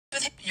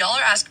Y'all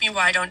are asking me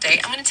why I don't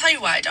date. I'm going to tell you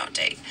why I don't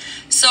date.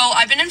 So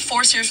I've been in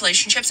 4 serious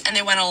relationships, and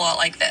they went a lot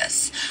like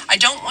this. I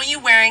don't want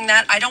you wearing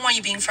that. I don't want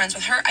you being friends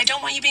with her. I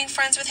don't want you being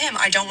friends with him.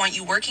 I don't want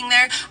you working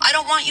there. I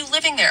don't want you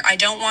living there. I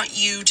don't want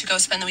you to go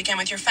spend the weekend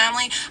with your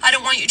family. I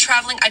don't want you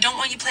traveling. I don't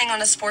want you playing on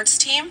a sports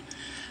team.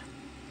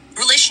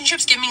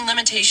 Relationships give me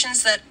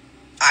limitations that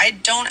I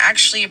don't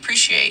actually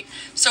appreciate.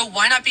 So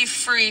why not be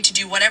free to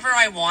do whatever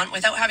I want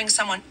without having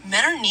someone...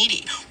 Men are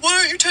needy. Why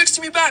aren't you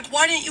texting me back?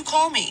 Why didn't you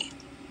call me?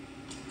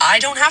 I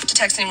don't have to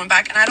text anyone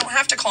back, and I don't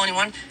have to call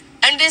anyone.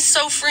 And it is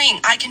so freeing.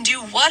 I can do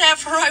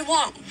whatever I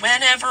want,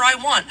 whenever I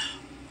want.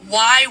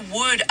 Why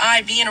would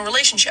I be in a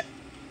relationship?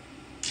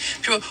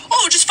 People go,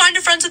 oh, just find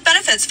a friends with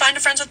benefits. Find a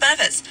friends with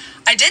benefits.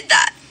 I did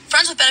that.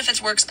 Friends with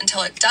benefits works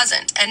until it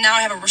doesn't. And now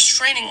I have a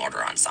restraining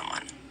order on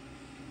someone.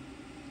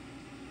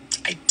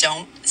 I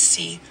don't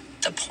see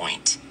the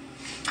point.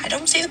 I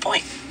don't see the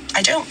point.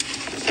 I don't.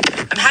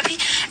 I'm happy.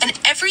 And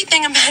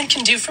everything a man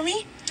can do for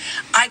me,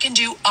 I can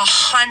do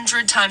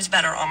 100 times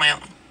better on my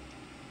own.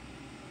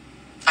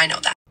 I know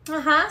that.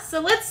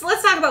 So let's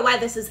talk about why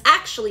this is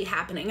actually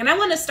happening. And I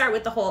want to start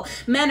with the whole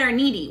men are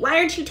needy. Why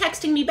aren't you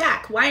texting me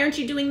back? Why aren't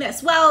you doing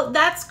this? Well,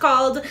 that's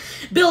called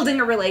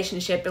building a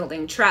relationship,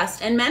 building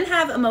trust. And men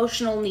have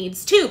emotional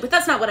needs too, but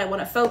that's not what I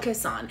want to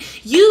focus on.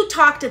 You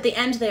talked at the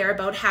end there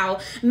about how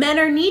men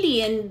are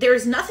needy and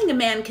there's nothing a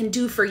man can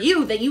do for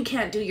you that you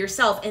can't do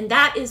yourself. And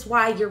that is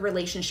why your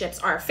relationships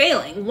are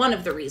failing. One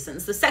of the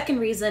reasons. The second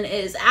reason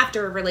is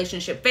after a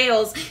relationship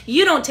fails,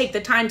 you don't take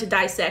the time to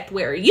dissect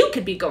where you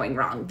could be going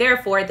wrong.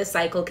 Therefore, the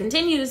cycle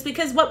continues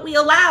because what we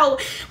allow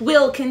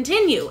will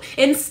continue.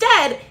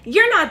 Instead,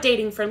 you're not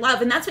dating for love,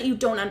 and that's what you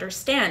don't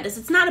understand, is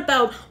it's not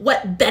about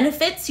what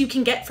benefits you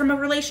can get from a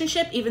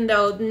relationship, even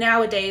though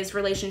nowadays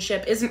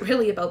relationship isn't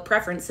really about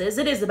preferences,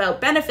 it is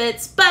about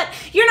benefits, but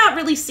you're not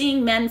really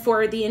seeing men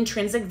for the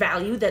intrinsic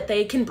value that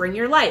they can bring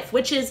your life,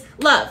 which is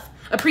love,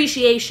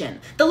 appreciation,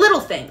 the little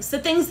things, the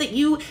things that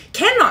you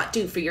cannot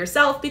do for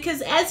yourself,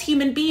 because as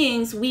human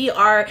beings, we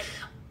are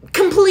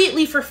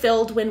completely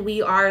fulfilled when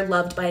we are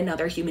loved by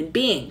another human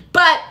being.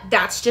 But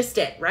that's just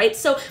it, right?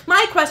 So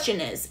my question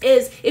is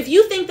if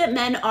you think that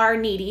men are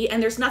needy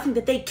and there's nothing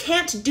that they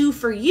can't do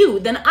for you,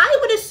 then I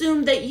would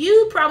assume that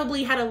you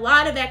probably had a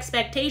lot of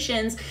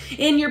expectations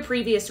in your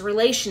previous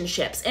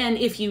relationships. And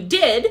if you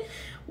did,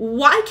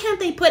 why can't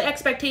they put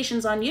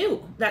expectations on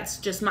you? That's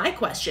just my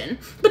question.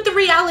 But the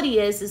reality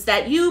is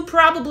that you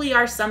probably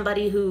are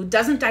somebody who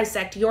doesn't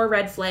dissect your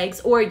red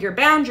flags or your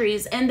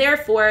boundaries, and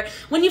therefore,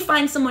 when you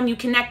find someone you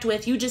connect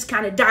with, you just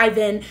kind of dive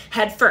in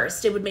head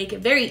first. It would make it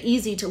very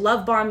easy to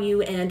love bomb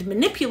you and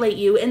manipulate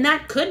you, and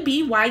that could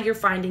be why you're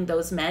finding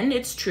those men.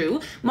 It's true.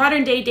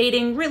 Modern day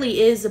dating really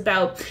is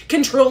about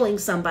controlling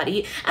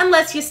somebody,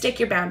 unless you stick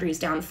your boundaries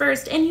down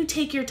first and you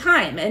take your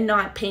time and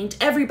not paint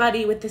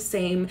everybody with the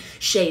same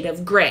shade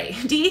of gray.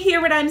 Do you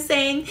hear what I'm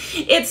saying?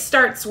 It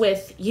starts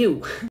with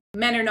you.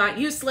 Men are not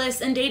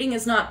useless and dating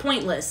is not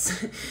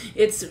pointless.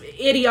 It's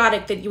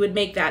idiotic that you would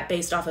make that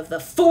based off of the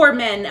 4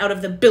 men out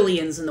of the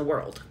billions in the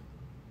world.